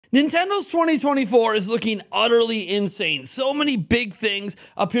Nintendo's 2024 is looking utterly insane. So many big things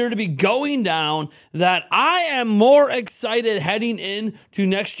appear to be going down that I am more excited heading into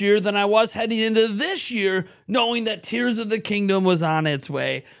next year than I was heading into this year, knowing that Tears of the Kingdom was on its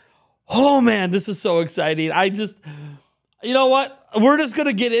way. Oh man, this is so exciting. You know what? We're just going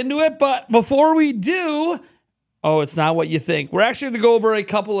to get into it, but before we do, oh, it's not what you think. We're actually going to go over a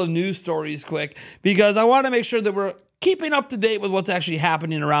couple of news stories quick because I want to make sure that we're keeping up to date with what's actually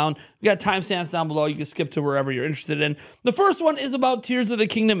happening around. We got timestamps down below. You can skip to wherever you're interested in. The first one is about Tears of the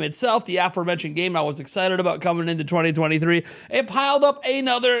Kingdom itself, the aforementioned game I was excited about coming into 2023. It piled up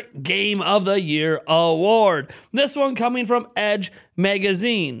another Game of the Year award. This one coming from Edge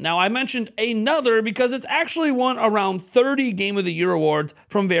Magazine. Now, I mentioned another because it's actually won around 30 Game of the Year awards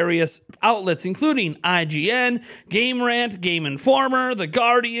from various outlets, including IGN, Game Rant, Game Informer, The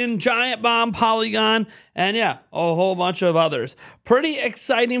Guardian, Giant Bomb, Polygon, and yeah, a whole bunch of others. Pretty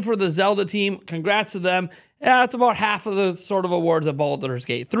exciting for the Zelda team. Congrats to them. Yeah, it's about half of the sort of awards that Baldur's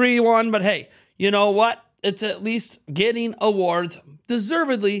Gate 3 won, but hey, you know what? It's at least getting awards,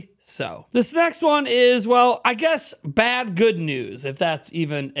 deservedly so. This next one is, well, I guess bad good news, if that's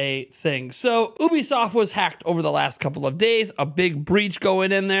even a thing. So Ubisoft was hacked over the last couple of days, a big breach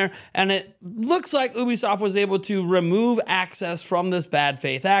going in there, and it looks like Ubisoft was able to remove access from this bad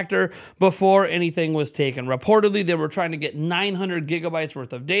faith actor before anything was taken. Reportedly, they were trying to get 900 gigabytes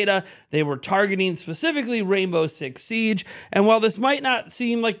worth of data. They were targeting specifically Rainbow Six Siege, and while this might not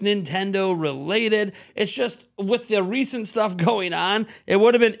seem like Nintendo related, it's just with the recent stuff going on, it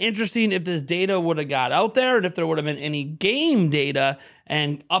would have been interesting if this data would have got out there and if there would have been any game data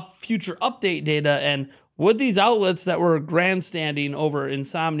and future update data, and would these outlets that were grandstanding over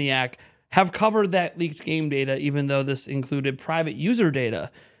Insomniac have covered that leaked game data, even though this included private user data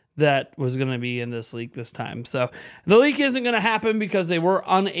that was going to be in this leak this time. So the leak isn't going to happen because they were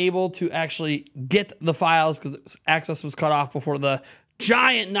unable to actually get the files because access was cut off before the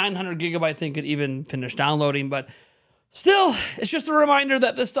giant 900 gigabyte thing could even finish downloading. But still, it's just a reminder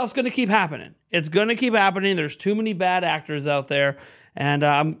that this stuff's going to keep happening. It's going to keep happening. There's too many bad actors out there. And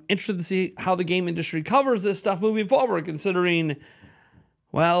I'm interested to see how the game industry covers this stuff moving forward, considering,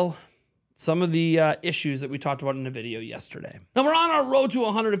 well, some of the issues that we talked about in the video yesterday. Now, we're on our road to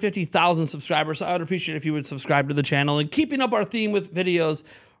 150,000 subscribers, so I would appreciate if you would subscribe to the channel. And keeping up our theme with videos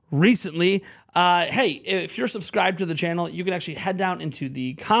recently, hey, if you're subscribed to the channel, you can actually head down into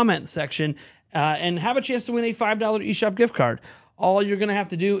the comment section and have a chance to win a $5 eShop gift card. All you're going to have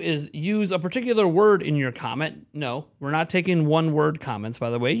to do is use a particular word in your comment. No, we're not taking one-word comments, by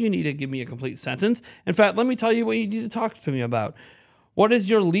the way. You need to give me a complete sentence. In fact, let me tell you what you need to talk to me about. What is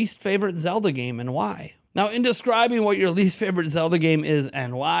your least favorite Zelda game and why? Now, in describing what your least favorite Zelda game is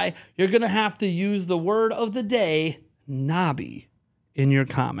and why, you're going to have to use the word of the day, Nabi, in your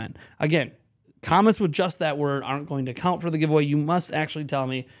comment. Again, comments with just that word aren't going to count for the giveaway. You must actually tell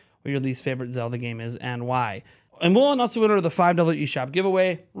me what your least favorite Zelda game is and why. And we'll announce the winner of the $5 eShop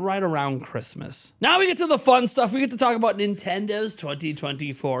giveaway right around Christmas. Now we get to the fun stuff. We get to talk about Nintendo's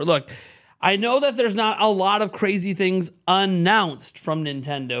 2024. Look, I know that there's not a lot of crazy things announced from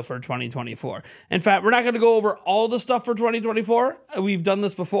Nintendo for 2024. In fact, we're not going to go over all the stuff for 2024. We've done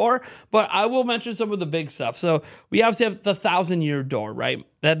this before, but I will mention some of the big stuff. So we obviously have the 1,000-year door, right?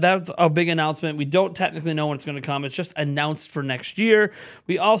 That's a big announcement. We don't technically know when it's going to come. It's just announced for next year.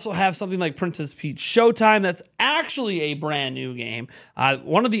 We also have something like Princess Peach Showtime. That's actually a brand new game.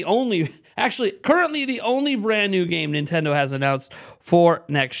 One of the only, actually currently the only brand new game Nintendo has announced for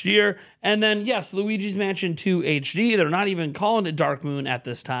next year. And then, yes, Luigi's Mansion 2 HD. They're not even calling it Dark Moon at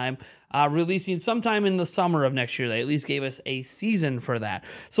this time. Releasing sometime in the summer of next year. They at least gave us a season for that.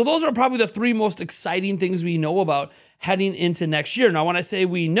 So those are probably the three most exciting things we know about heading into next year. Now, when I say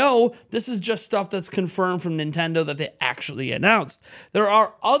we know, this is just stuff that's confirmed from Nintendo that they actually announced. There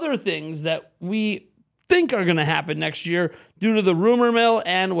are other things that we think are going to happen next year due to the rumor mill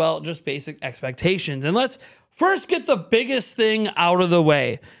and, well, just basic expectations. And let's first get the biggest thing out of the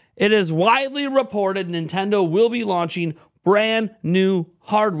way. It is widely reported Nintendo will be launching brand new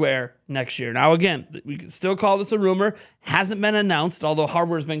hardware next year. Now, again, we can still call this a rumor. Hasn't been announced, although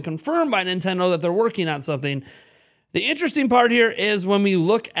hardware has been confirmed by Nintendo that they're working on something. The interesting part here is when we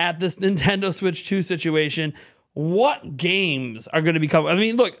look at this Nintendo Switch 2 situation, what games are going to become? I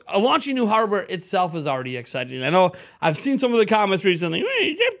mean, look, launching new hardware itself is already exciting. I know I've seen some of the comments recently.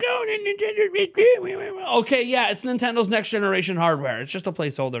 Okay, yeah, it's Nintendo's next generation hardware. It's just a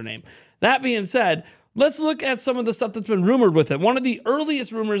placeholder name. That being said, let's look at some of the stuff that's been rumored with it. One of the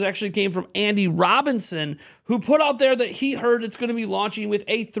earliest rumors actually came from Andy Robinson, who put out there that he heard it's going to be launching with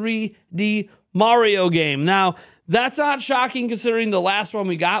a 3D Mario game. Now, That's not shocking considering the last one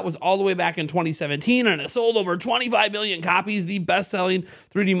we got was all the way back in 2017 and it sold over 25 million copies, the best-selling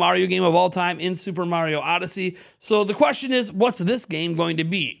 3D Mario game of all time in Super Mario Odyssey. So the question is, what's this game going to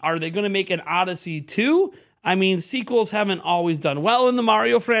be? Are they going to make an Odyssey 2? I mean, sequels haven't always done well in the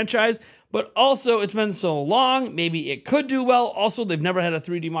Mario franchise, but also it's been so long, maybe it could do well. Also, they've never had a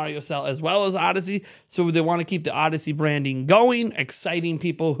 3D Mario sell as well as Odyssey, so they want to keep the Odyssey branding going, exciting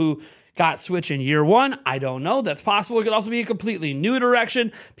people who got Switch in year one. I don't know. That's possible. It could also be a completely new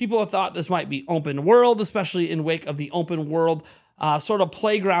direction. People have thought this might be open world, especially in wake of the open world sort of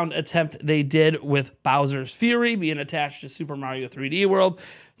playground attempt they did with Bowser's Fury being attached to Super Mario 3D World.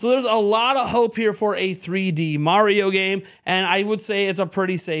 So there's a lot of hope here for a 3D Mario game, and I would say it's a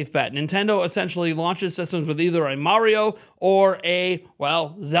pretty safe bet. Nintendo essentially launches systems with either a Mario or a,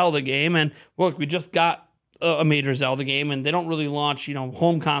 well, Zelda game. And look, we just got a major Zelda game, and they don't really launch,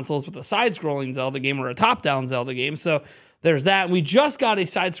 home consoles with a side-scrolling Zelda game or a top-down Zelda game. So there's that. We just got a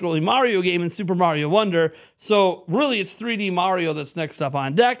side-scrolling Mario game in Super Mario Wonder. So really, it's 3D Mario that's next up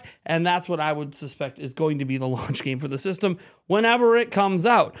on deck, and that's what I would suspect is going to be the launch game for the system whenever it comes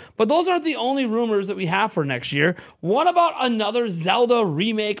out. But those aren't the only rumors that we have for next year. What about another Zelda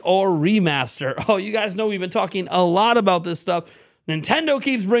remake or remaster? Oh, you guys know we've been talking a lot about this stuff. Nintendo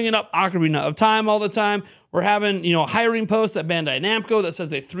keeps bringing up Ocarina of Time all the time. We're having, hiring posts at Bandai Namco that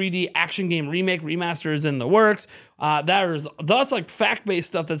says a 3D action game remake remaster is in the works. That's like fact-based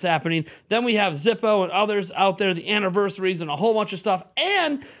stuff that's happening. Then we have Zippo and others out there, the anniversaries and a whole bunch of stuff.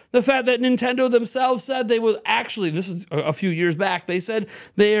 And the fact that Nintendo themselves said they would actually, this is a few years back, they said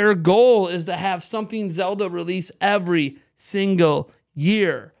their goal is to have something Zelda release every single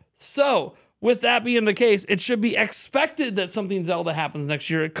year. So with that being the case, it should be expected that something Zelda happens next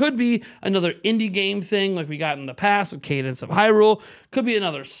year. It could be another indie game thing like we got in the past with Cadence of Hyrule. Could be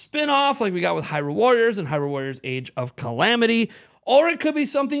another spin-off like we got with Hyrule Warriors and Hyrule Warriors Age of Calamity. Or it could be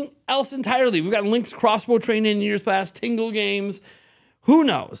something else entirely. We've got Link's Crossbow Training in years past, Tingle Games. Who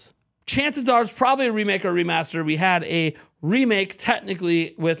knows? Chances are it's probably a remake or remaster. We had a remake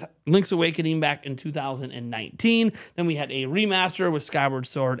technically with Link's Awakening back in 2019. Then we had a remaster with Skyward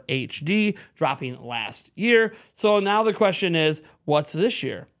Sword HD dropping last year. So now the question is, what's this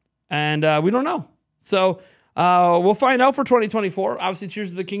year? And we don't know. So we'll find out for 2024. Obviously,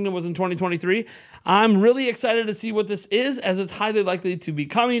 Tears of the Kingdom was in 2023. I'm really excited to see what this is, as it's highly likely to be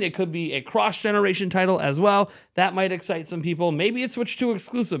coming. It could be a cross-generation title as well. That might excite some people. Maybe it's Switch 2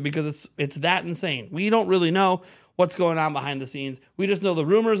 exclusive because it's that insane. We don't really know what's going on behind the scenes. We just know the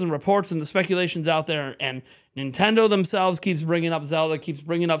rumors and reports and the speculations out there, and Nintendo themselves keeps bringing up Zelda, keeps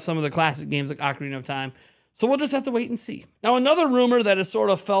bringing up some of the classic games like Ocarina of Time. So we'll just have to wait and see. Now, another rumor that has sort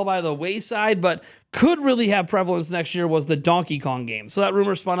of fell by the wayside, but could really have prevalence next year was the Donkey Kong game. So that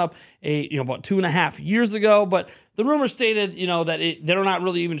rumor spun up about 2.5 years ago, but the rumor stated, that they're not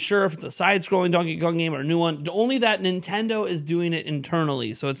really even sure if it's a side-scrolling Donkey Kong game or a new one. Only that Nintendo is doing it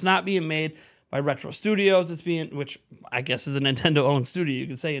internally. So it's not being made by Retro Studios. It's being, which I guess is a Nintendo-owned studio. You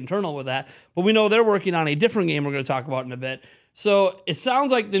could say internal with that. But we know they're working on a different game we're going to talk about in a bit. So it sounds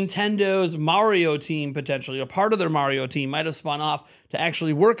like Nintendo's Mario team, potentially, a part of their Mario team, might have spun off to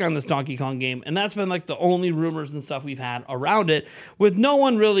actually work on this Donkey Kong game. And that's been like the only rumors and stuff we've had around it, with no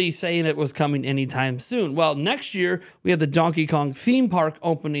one really saying it was coming anytime soon. Well, next year, we have the Donkey Kong theme park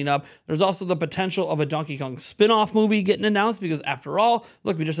opening up. There's also the potential of a Donkey Kong spin-off movie getting announced, because after all,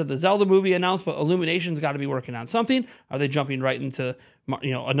 look, we just had the Zelda movie announced, but Illumination's got to be working on something. Are they jumping right into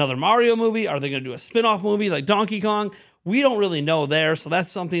another Mario movie? Are they going to do a spin-off movie like Donkey Kong? We don't really know there, so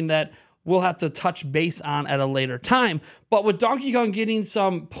that's something that we'll have to touch base on at a later time. But with Donkey Kong getting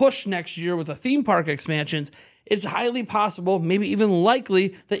some push next year with the theme park expansions, it's highly possible, maybe even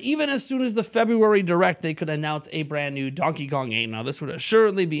likely, that even as soon as the February Direct, they could announce a brand new Donkey Kong game. Now, this would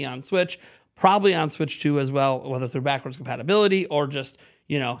assuredly be on Switch, probably on Switch 2 as well, whether through backwards compatibility or just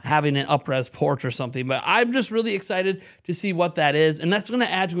having an up-res port or something. But I'm just really excited to see what that is, and that's going to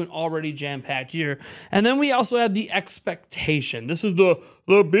add to an already jam-packed year. And then we also have the expectation. This is the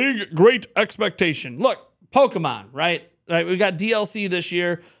big, great expectation. Look, Pokemon, right? We got DLC this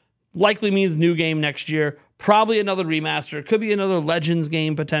year. Likely means new game next year. Probably another remaster. Could be another Legends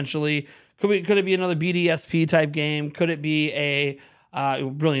game, potentially. Could it be another BDSP type game? Could it be a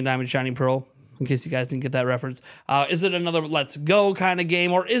Brilliant Diamond Shining Pearl? In case you guys didn't get that reference. Is it another Let's Go kind of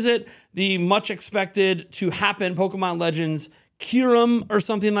game? Or is it the much expected to happen Pokemon Legends Kyurem or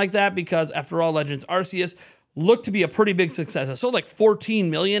something like that? Because after all, Legends Arceus looked to be a pretty big success. It sold like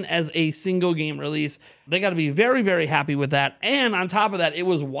 14 million as a single game release. They got to be very, very happy with that. And on top of that, it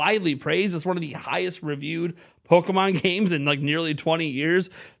was widely praised. It's one of the highest reviewed Pokemon games in like nearly 20 years.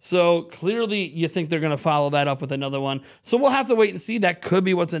 So clearly you think they're going to follow that up with another one. So we'll have to wait and see. That could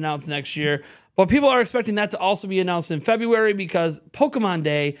be what's announced next year. But people are expecting that to also be announced in February because Pokemon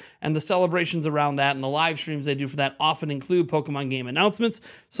Day and the celebrations around that and the live streams they do for that often include Pokemon game announcements.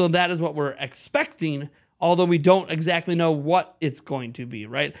 So that is what we're expecting, although we don't exactly know what it's going to be,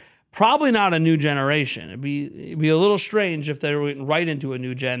 right? Probably not a new generation. It'd be a little strange if they went right into a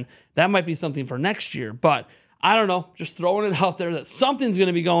new gen. That might be something for next year, but I don't know. Just throwing it out there that something's going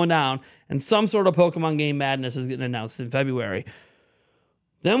to be going down and some sort of Pokemon game madness is getting announced in February.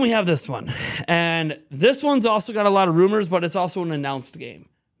 Then we have this one, and this one's also got a lot of rumors, but it's also an announced game.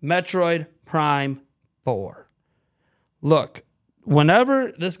 Metroid Prime 4. Look,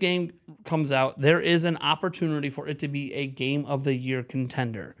 whenever this game comes out, there is an opportunity for it to be a Game of the Year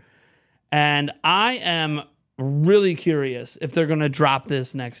contender. And I am really curious if they're going to drop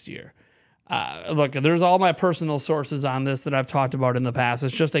this next year. Look, there's all my personal sources on this that I've talked about in the past.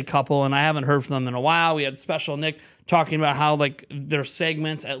 It's just a couple, and I haven't heard from them in a while. We had Special Nick talking about how like there's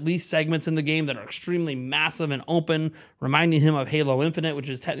segments, at least segments in the game that are extremely massive and open, reminding him of Halo Infinite, which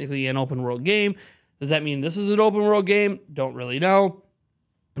is technically an open world game. Does that mean this is an open world game? Don't really know.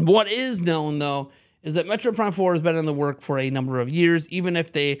 What is known, though, is that Metroid Prime 4 has been in the work for a number of years, even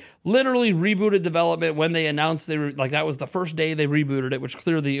if they literally rebooted development when they announced they were, like that was the first day they rebooted it, which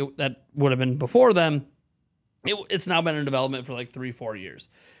clearly that would have been before them. It's now been in development for like 3-4 years.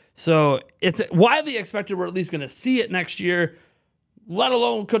 So it's widely expected we're at least going to see it next year, let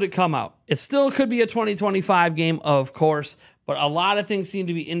alone could it come out. It still could be a 2025 game, of course, but a lot of things seem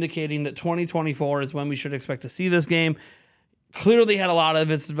to be indicating that 2024 is when we should expect to see this game. Clearly had a lot of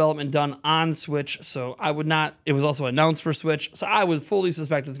its development done on Switch, so I would not, it was also announced for Switch, so I would fully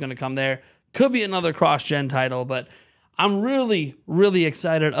suspect it's going to come there. Could be another cross-gen title, but I'm really, really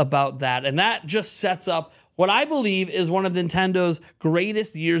excited about that, and that just sets up what I believe is one of Nintendo's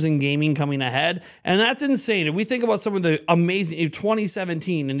greatest years in gaming coming ahead, and that's insane. If we think about some of the amazing,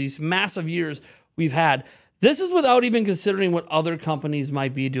 2017 and these massive years we've had, this is without even considering what other companies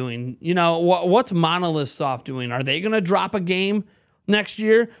might be doing. You know, what's Monolith Soft doing? Are they going to drop a game next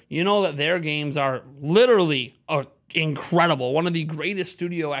year? You know that their games are literally incredible. One of the greatest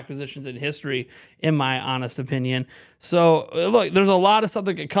studio acquisitions in history, in my honest opinion. So, look, there's a lot of stuff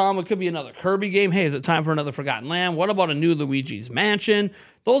that could come. It could be another Kirby game. Hey, is it time for another Forgotten Land? What about a new Luigi's Mansion?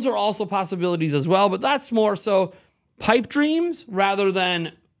 Those are also possibilities as well, but that's more so pipe dreams rather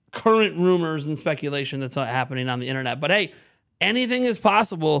than current rumors and speculation that's happening on the internet. But hey, anything is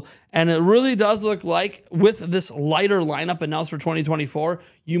possible, and it really does look like with this lighter lineup announced for 2024,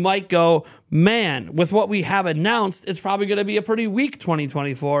 you might go, man, with what we have announced, it's probably going to be a pretty weak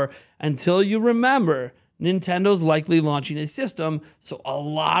 2024 until you remember Nintendo's likely launching a system, so a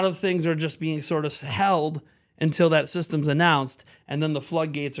lot of things are just being sort of held until that system's announced, and then the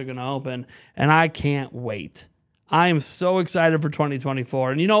floodgates are going to open, and I can't wait. I am so excited for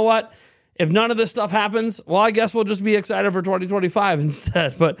 2024. And you know what? If none of this stuff happens, well, I guess we'll just be excited for 2025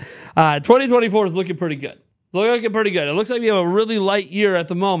 instead. But 2024 is looking pretty good. Looking pretty good. It looks like we have a really light year at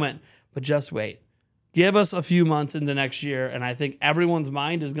the moment. But just wait. Give us a few months into next year, and I think everyone's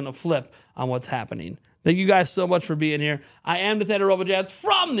mind is going to flip on what's happening. Thank you guys so much for being here. I am the Theta RoboJads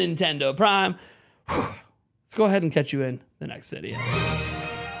from Nintendo Prime. Let's go ahead and catch you in the next video.